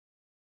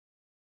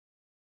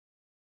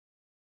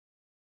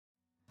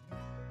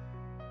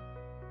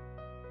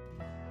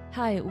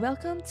Hi,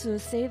 welcome to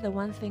Say the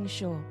One Thing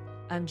show.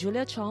 I'm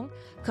Julia Chong,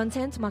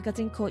 content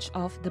marketing coach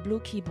of The Blue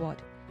Keyboard.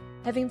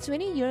 Having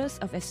 20 years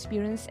of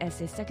experience as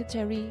a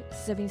secretary,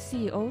 serving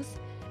CEOs,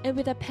 and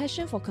with a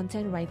passion for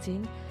content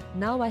writing,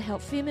 now I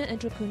help female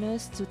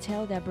entrepreneurs to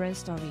tell their brand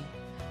story.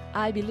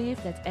 I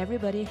believe that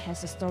everybody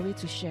has a story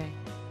to share.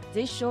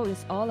 This show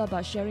is all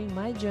about sharing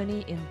my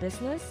journey in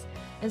business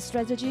and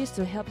strategies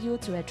to help you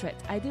to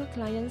attract ideal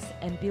clients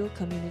and build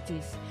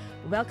communities.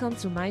 Welcome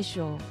to my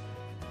show.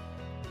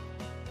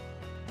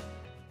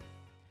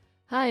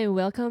 Hi,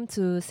 welcome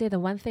to Say the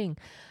One Thing.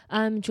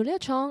 I'm Julia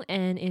Chong,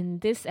 and in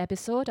this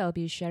episode, I'll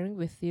be sharing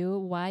with you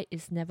why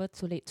it's never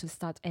too late to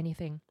start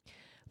anything.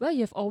 Well,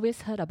 you've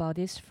always heard about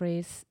this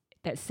phrase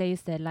that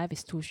says that life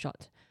is too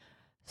short.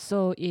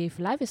 So if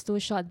life is too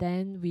short,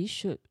 then we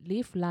should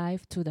live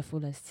life to the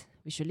fullest.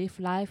 We should live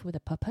life with a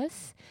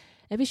purpose,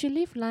 and we should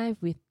live life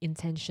with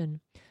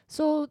intention.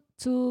 So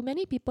to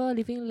many people,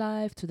 living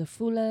life to the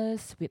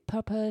fullest, with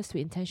purpose,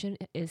 with intention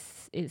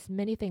is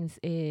many things,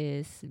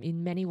 is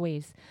in many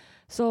ways.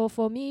 So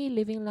for me,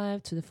 living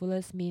life to the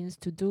fullest means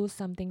to do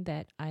something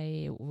that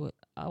I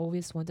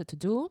always wanted to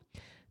do,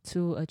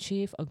 to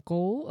achieve a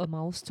goal, a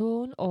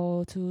milestone,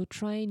 or to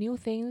try new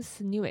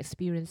things, new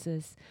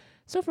experiences.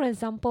 So for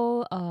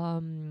example,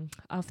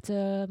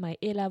 after my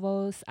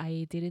A-levels,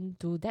 I didn't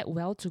do that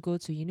well to go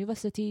to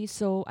university,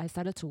 so I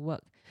started to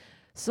work.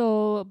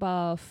 So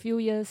about a few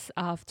years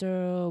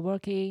after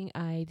working,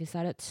 I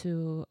decided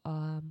to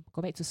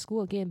go back to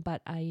school again,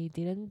 but I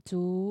didn't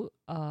do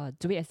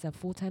it as a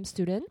full-time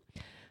student.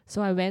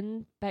 So I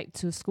went back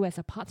to school as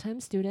a part-time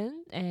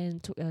student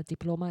and took a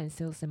diploma in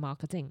sales and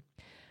marketing.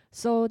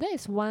 So that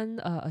is one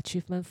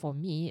achievement for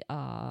me.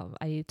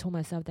 I told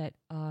myself that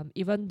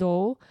even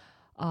though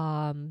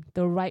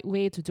the right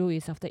way to do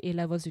is after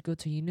A-levels you go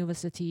to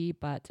university,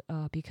 but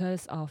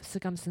because of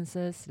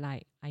circumstances,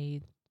 like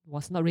I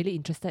was not really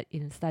interested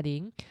in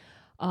studying,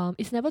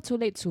 it's never too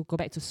late to go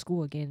back to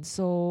school again.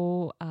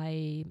 So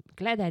I'm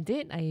glad I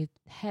did. I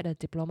had a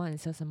diploma in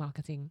sales and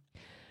marketing.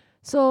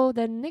 So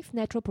the next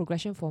natural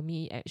progression for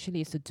me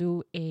actually is to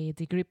do a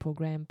degree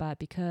program, but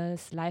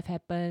because life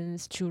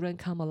happens, children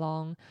come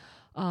along,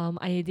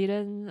 I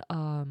didn't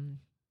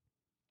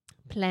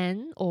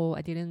plan, or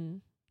I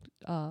didn't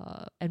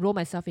enroll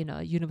myself in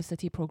a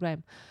university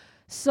program.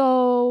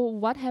 So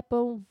what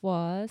happened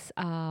was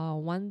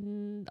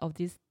one of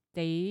these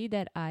day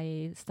that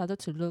I started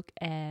to look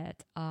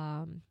at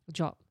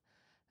job.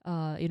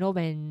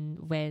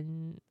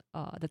 When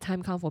the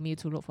time come for me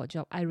to look for a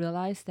job, I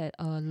realized that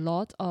a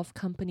lot of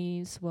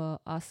companies were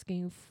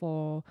asking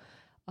for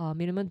a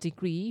minimum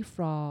degree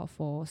for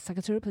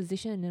secretary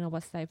position, and then I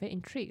was like very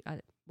intrigued.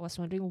 I was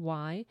wondering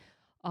why.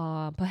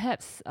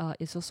 Perhaps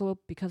it's also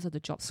because of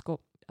the job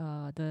scope,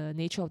 the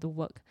nature of the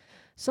work.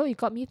 So it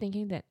got me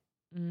thinking that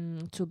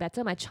to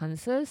better my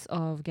chances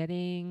of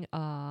getting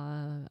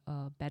a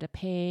better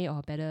pay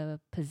or better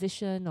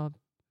position, or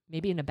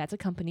maybe in a better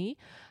company,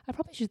 I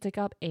probably should take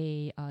up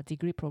a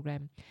degree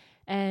program.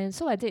 And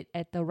so I did.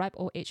 At the ripe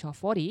old age of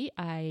 40,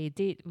 I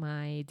did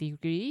my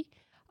degree,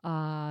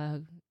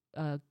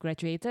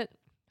 graduated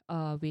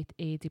with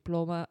a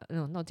diploma,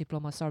 no, not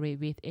diploma, sorry,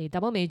 with a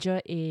double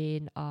major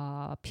in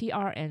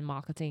PR and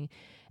marketing.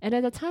 And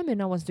at the time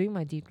when I was doing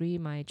my degree,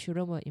 my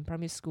children were in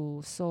primary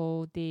school,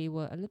 so they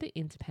were a little bit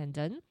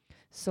independent.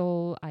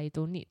 So I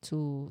don't need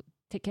to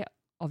take care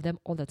of them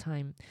all the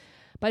time.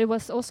 But it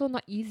was also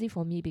not easy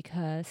for me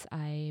because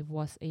I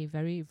was a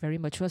very, very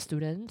mature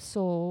student.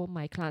 So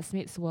my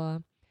classmates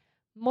were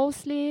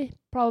mostly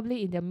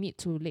probably in their mid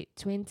to late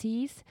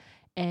 20s.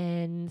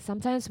 And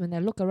sometimes when I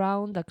look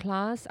around the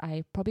class,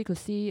 I probably could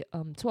see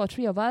two or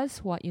three of us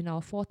who are in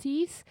our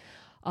 40s.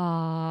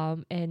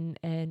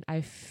 And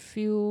I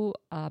feel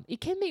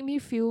it can make me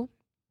feel,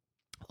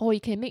 or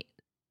it can make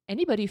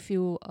anybody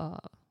feel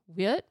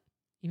weird,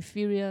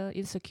 inferior,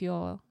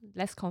 insecure,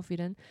 less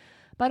confident.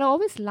 But I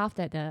always laughed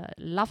at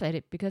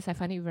it because I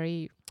find it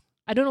very,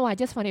 I don't know, I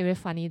just find it very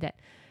funny that,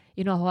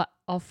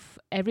 of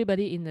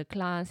everybody in the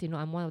class,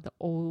 I'm one of the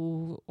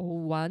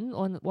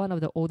one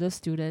of the older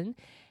student,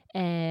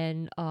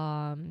 and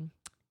I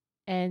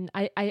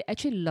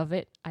actually love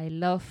it. I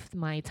loved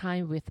my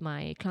time with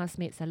my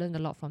classmates. I learned a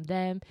lot from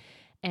them,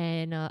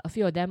 and a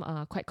few of them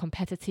are quite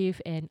competitive,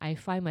 and I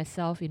find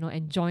myself,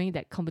 enjoying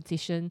that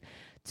competition.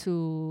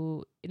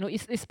 To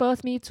it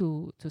spurs me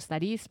to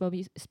study,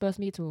 spurs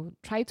me to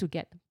try to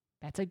get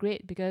better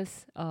grade,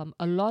 because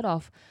a lot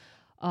of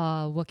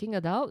working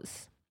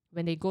adults,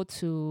 when they go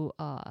to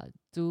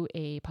do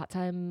a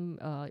part-time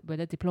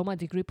whether diploma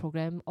degree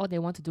program, all they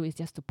want to do is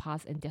just to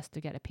pass and just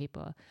to get a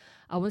paper.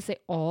 I won't say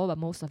all, but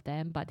most of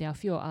them. But there are a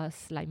few of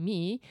us like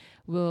me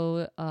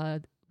will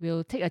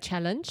take a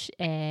challenge,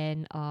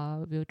 and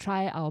we'll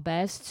try our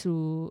best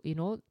to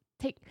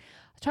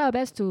try our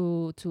best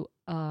to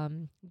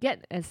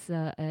get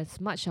as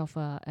much of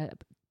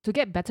to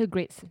get better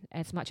grades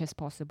as much as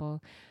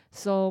possible.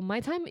 So my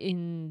time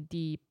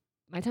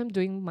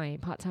doing my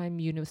part-time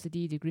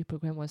university degree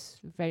program was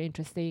very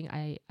interesting.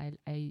 I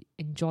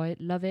enjoy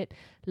it, love it,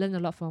 learn a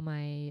lot from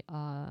my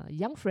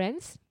young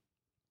friends.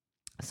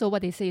 So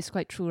what they say is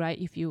quite true, right?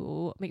 If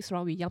you mix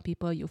around with young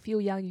people, you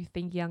feel young, you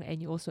think young,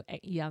 and you also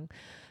act young.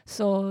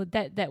 So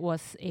that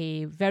was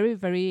a very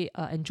very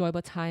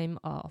enjoyable time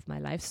of my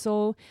life.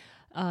 So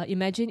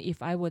imagine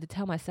if I were to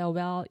tell myself,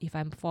 well, if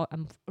I'm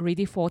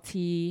already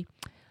 40,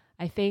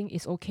 I think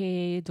it's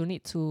okay. Don't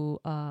need to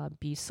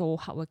be so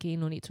hardworking.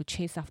 No need to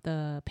chase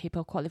after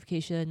paper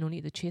qualification. No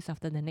need to chase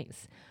after the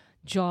next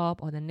job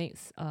or the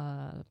next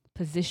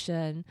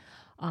position.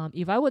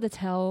 If I were to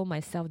tell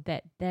myself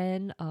that,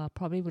 then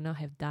probably would not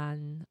have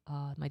done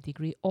my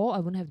degree, or I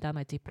wouldn't have done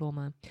my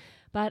diploma.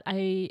 But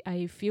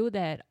I feel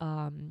that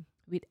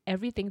with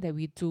everything that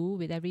we do,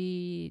 with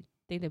everything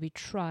that we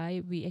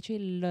try, we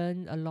actually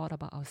learn a lot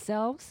about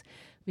ourselves.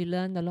 We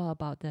learn a lot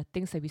about the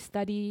things that we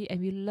study,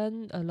 and we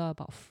learn a lot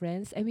about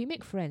friends, and we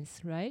make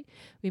friends, right?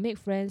 We make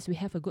friends, we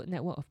have a good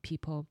network of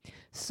people.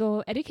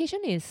 So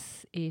education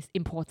is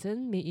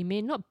important. It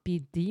may not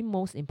be the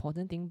most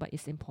important thing, but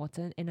it's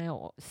important. And I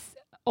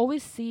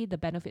always see the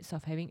benefits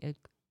of having a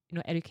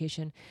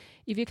education.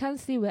 If you can't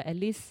see, well, at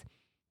least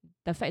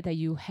the fact that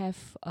you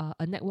have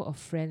a network of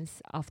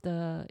friends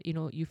after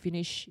you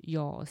finish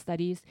your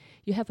studies,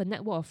 you have a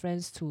network of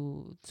friends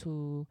to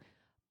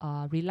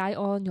rely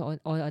on, or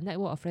a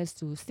network of friends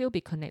to still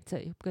be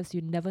connected, because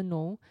you never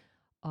know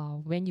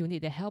when you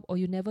need their help, or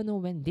you never know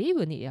when they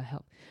will need your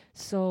help.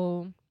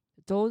 So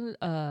don't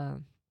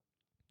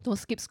don't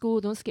skip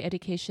school, don't skip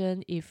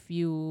education. If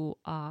you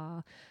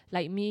are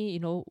like me,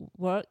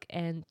 work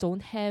and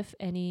don't have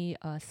any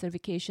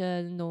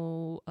certification,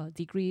 no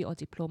degree or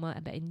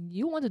diploma, and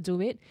you want to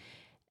do it,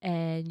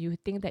 and you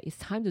think that it's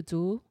time to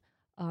do,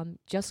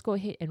 just go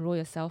ahead, enroll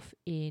yourself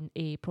in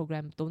a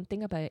program. Don't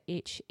think about your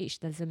age. Age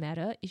doesn't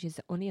matter. Age is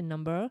only a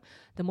number.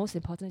 The most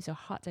important is your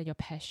heart and your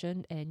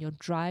passion and your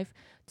drive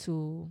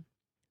to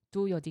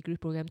do your degree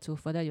program to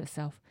further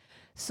yourself.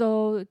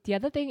 So the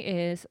other thing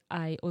is,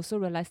 I also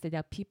realized that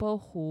there are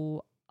people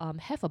who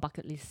have a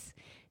bucket list.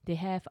 They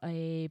have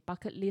a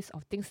bucket list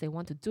of things they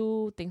want to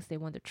do, things they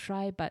want to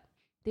try, but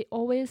they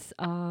always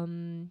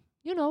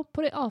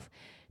put it off,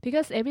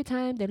 because every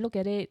time they look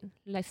at it,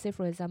 let's say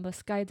for example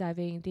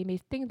skydiving, they may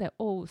think that,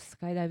 oh,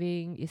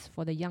 skydiving is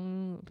for the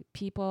young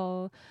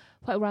people,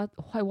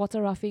 white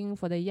water rafting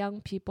for the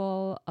young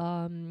people,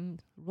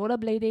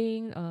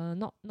 rollerblading,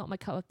 not my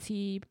cup of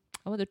tea.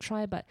 I want to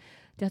try, but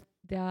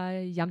there are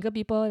younger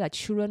people, like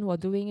children, who are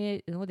doing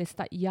it. They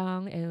start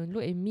young, and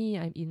look at me.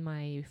 I'm in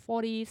my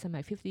 40s and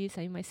my 50s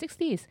and in my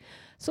 60s.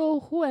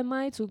 So who am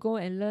I to go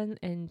and learn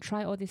and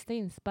try all these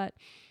things? But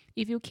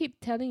if you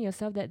keep telling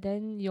yourself that,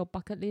 then your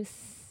bucket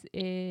list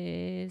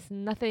is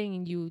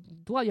nothing. You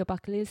do out your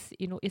bucket list,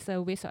 it's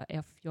a waste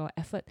of your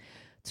effort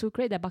to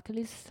create that bucket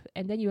list,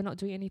 and then you're not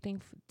doing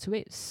anything to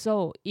it.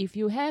 So if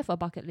you have a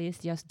bucket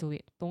list, just do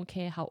it. Don't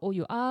care how old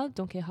you are.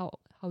 Don't care how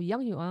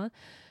young you are.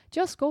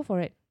 Just go for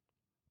it.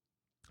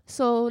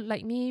 So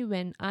like me,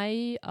 when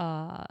I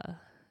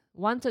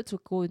wanted to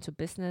go into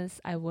business,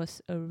 I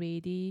was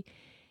already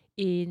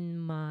in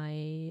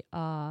my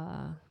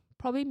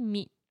probably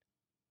mid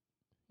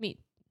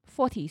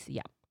 40s.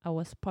 Yeah, I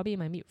was probably in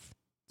my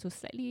so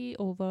slightly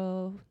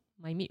over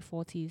my mid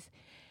 40s.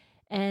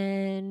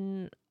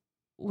 And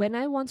when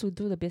I want to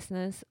do the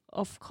business,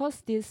 of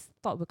course this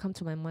thought will come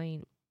to my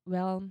mind.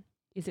 Well,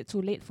 is it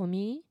too late for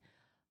me?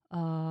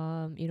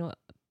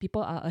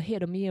 People are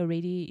ahead of me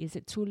already. Is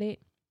it too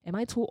late? Am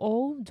I too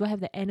old? Do I have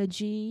the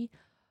energy?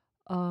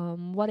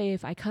 What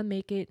if I can't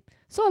make it?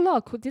 So a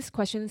lot of these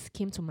questions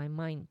came to my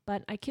mind,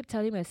 but I keep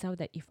telling myself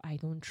that if I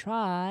don't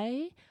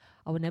try,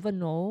 I will never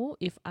know.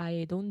 If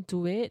I don't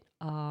do it,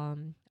 I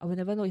will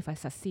never know if I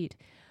succeed.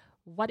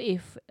 What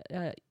if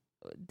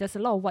there's a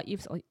lot of what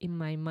ifs in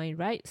my mind,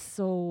 right?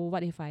 So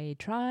what if I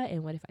try,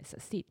 and what if I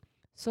succeed?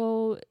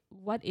 So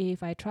what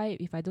if I try?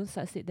 If I don't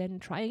succeed, then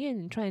try again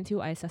and try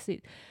until I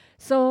succeed.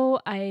 So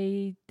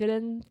I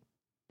didn't.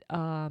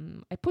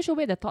 I push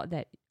away the thought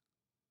that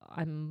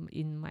I'm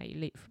in my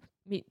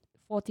mid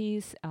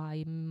 40s.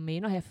 I may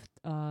not have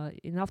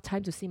enough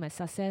time to see my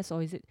success,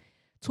 or is it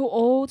too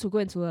old to go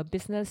into a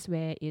business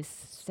where it's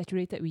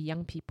saturated with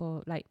young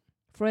people? Like,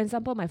 for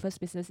example, my first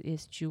business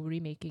is jewelry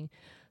making.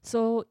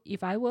 So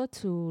if I were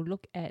to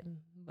look at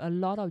a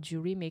lot of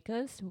jewelry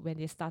makers when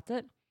they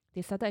started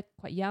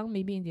quite young,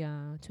 maybe in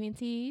their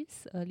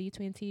 20s, early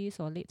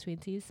 20s or late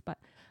 20s, but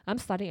I'm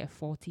starting at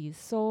 40s.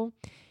 So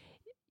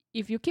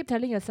if you keep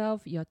telling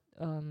yourself you're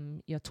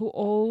too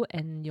old,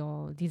 and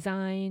your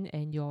design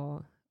and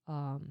your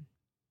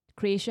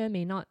creation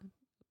may not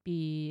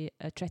be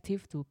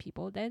attractive to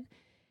people, then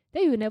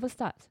you will never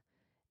start.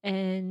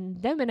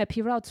 And then when I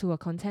pivot out to a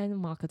content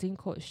marketing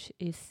coach,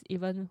 is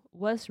even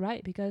worse,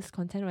 right? Because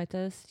content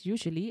writers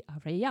usually are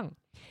very young,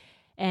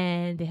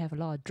 and they have a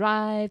lot of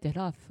drive, they have a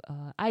lot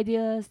of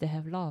ideas, they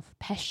have a lot of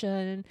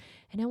passion.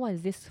 And then what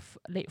is this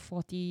late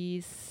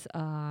 40s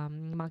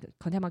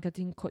content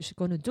marketing coach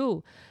going to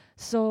do?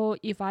 So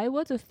if I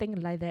were to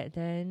think like that,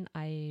 then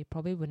I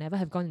probably would never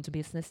have gone into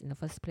business in the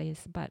first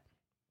place. But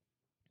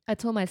I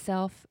told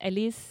myself, at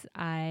least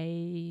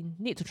I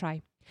need to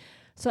try.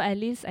 So at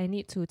least I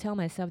need to tell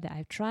myself that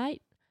I've tried.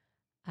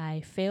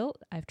 I failed,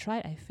 I've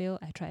tried, I failed,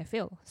 I tried, I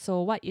failed.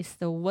 So what is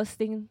the worst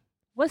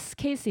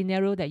case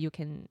scenario that you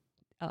can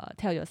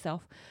tell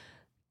yourself?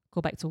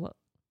 Go back to work.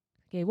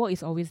 Okay, work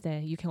is always there.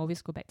 You can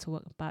always go back to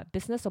work, but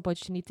business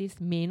opportunities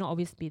may not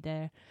always be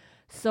there.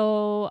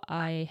 So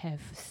I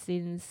have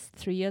since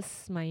 3 years,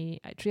 3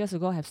 years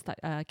ago, I have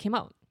came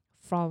out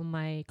from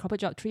my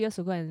corporate job 3 years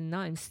ago, and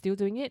now I'm still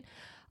doing it.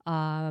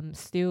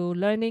 Still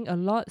learning a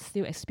lot,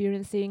 still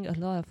experiencing a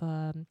lot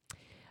of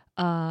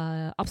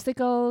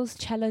obstacles,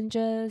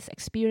 challenges,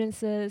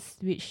 experiences,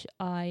 which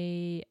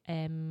I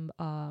am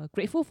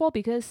grateful for,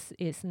 because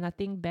it's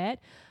nothing bad,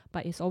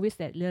 but it's always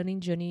that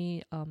learning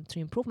journey to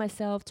improve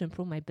myself, to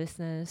improve my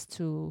business,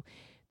 to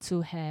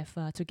have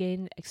to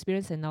gain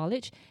experience and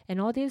knowledge,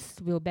 and all this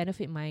will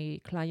benefit my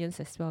clients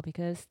as well,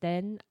 because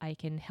then I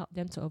can help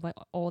them to avoid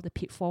all the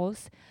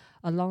pitfalls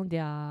along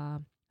their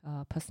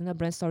personal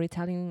brand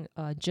storytelling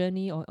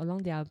journey, or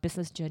along their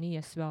business journey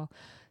as well.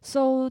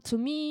 So to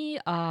me,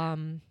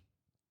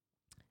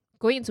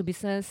 going into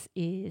business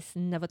is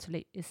never too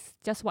late. It's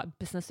just what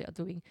business you're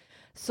doing.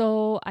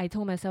 So I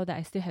told myself that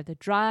I still have the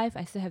drive,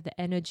 I still have the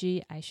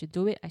energy. I should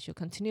do it. I should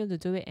continue to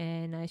do it,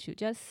 and I should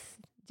just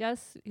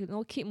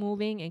keep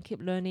moving and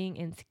keep learning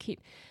and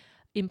keep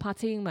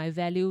imparting my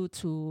value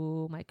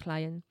to my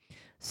client.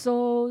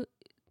 So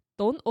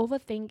don't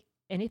overthink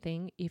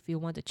anything. If you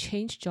want to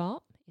change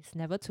job, it's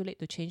never too late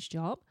to change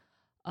job.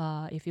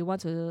 If you want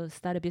to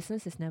start a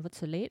business, it's never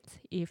too late.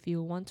 If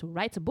you want to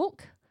write a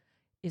book,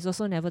 it's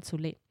also never too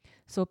late.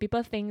 So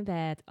people think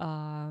that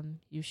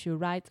you should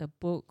write a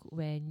book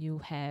when you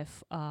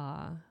have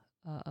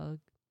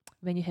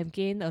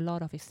gained a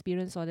lot of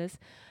experience or this,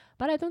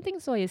 but I don't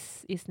think so.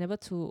 It's never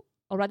too,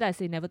 or rather I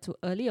say never too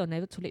early or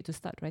never too late to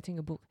start writing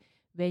a book.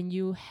 When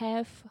you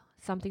have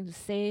something to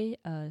say,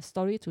 a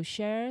story to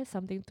share,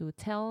 something to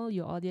tell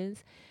your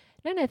audience,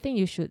 then I think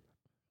you should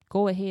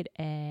go ahead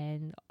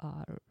and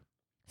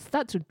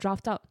start to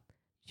draft out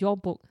your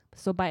book.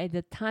 So by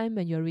the time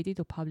when you're ready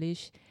to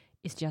publish,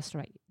 it's just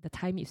right. The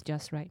time is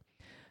just right.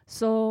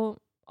 So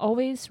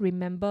always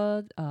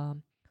remember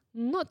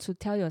not to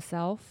tell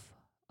yourself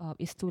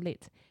it's too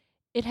late.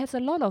 It has a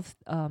lot of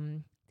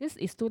this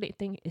is too late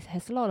thing. It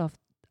has a lot of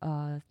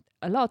time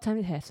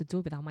it has to do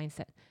with our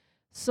mindset.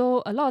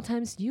 So a lot of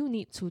times you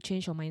need to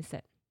change your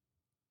mindset.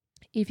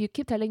 If you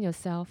keep telling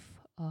yourself,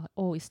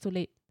 oh, it's too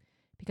late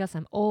because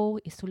I'm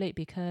old, it's too late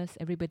because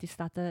everybody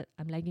started,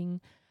 I'm lagging.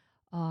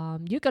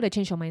 You gotta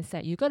change your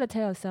mindset. You gotta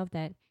tell yourself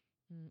that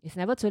it's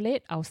never too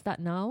late. I'll start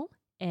now,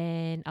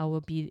 and I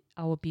will be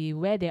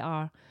where they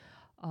are.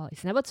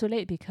 It's never too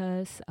late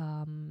because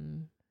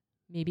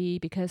maybe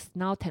because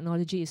now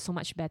technology is so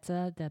much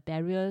better. The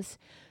barriers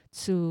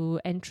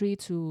to entry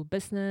to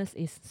business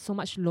is so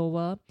much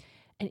lower,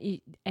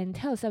 and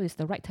tell yourself it's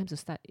the right time to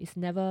start. It's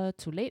never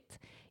too late.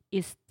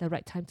 It's the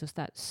right time to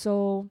start.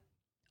 So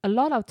a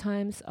lot of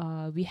times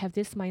we have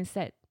this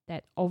mindset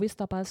that always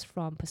stop us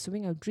from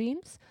pursuing our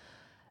dreams.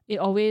 It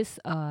always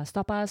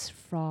stop us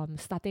from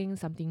starting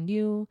something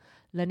new,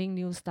 learning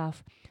new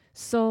stuff.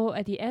 So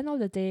at the end of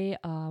the day,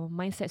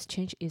 mindset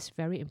change is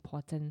very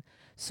important.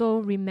 So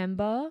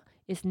remember,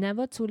 it's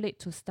never too late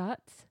to start,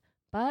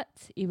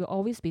 but it will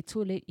always be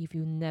too late if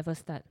you never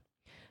start.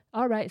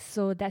 All right,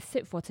 so that's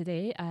it for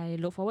today. I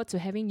look forward to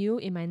having you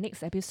in my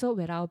next episode,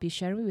 where I'll be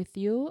sharing with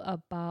you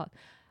about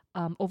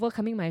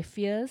overcoming my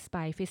fears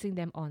by facing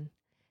them on.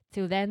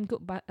 Till then,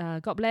 goodbye,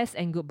 God bless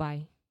and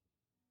goodbye.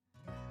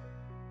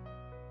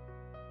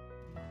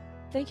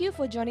 Thank you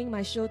for joining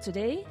my show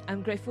today.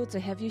 I'm grateful to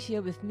have you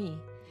here with me.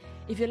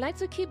 If you'd like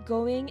to keep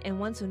going and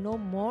want to know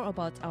more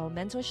about our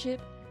mentorship,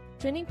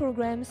 training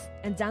programs,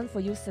 and done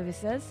for you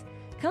services,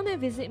 come and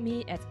visit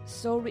me at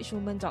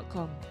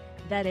soulrichwoman.com.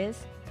 That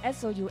is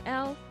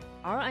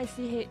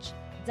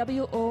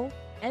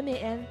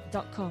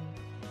SOULRICHWOMAN.com.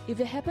 If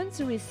you happen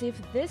to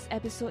receive this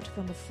episode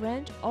from a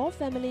friend or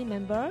family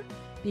member,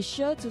 be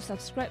sure to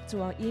subscribe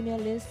to our email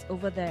list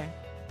over there.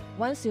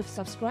 Once you've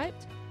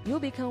subscribed, you'll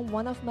become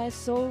one of my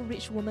Soul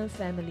Rich Woman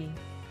family.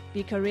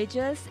 Be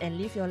courageous and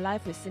live your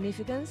life with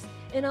significance,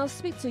 and I'll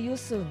speak to you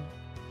soon.